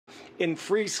in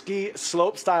free ski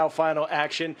slopestyle final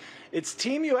action. It's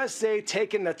Team USA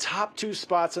taking the top 2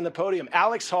 spots on the podium.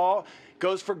 Alex Hall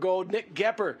goes for gold. Nick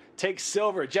Goepper takes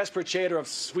silver. Jesper Chader of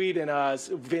Sweden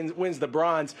wins the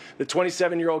bronze. The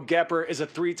 27-year-old Goepper is a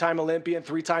 3-time Olympian,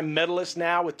 3-time medalist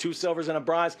now with 2 silvers and a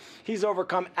bronze. He's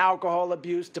overcome alcohol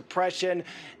abuse, depression,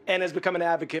 and has become an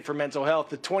advocate for mental health.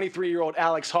 The 23-year-old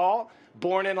Alex Hall,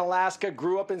 born in Alaska,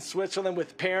 grew up in Switzerland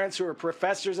with parents who are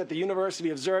professors at the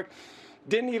University of Zurich.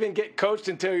 Didn't even get coached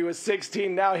until he was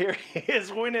 16. Now here he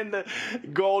is winning the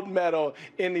gold medal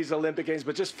in these Olympic Games.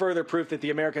 But just further proof that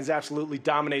the Americans absolutely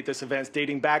dominate this event.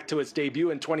 Dating back to its debut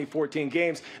in 2014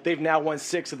 Games, they've now won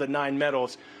 6 of the 9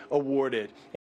 medals awarded.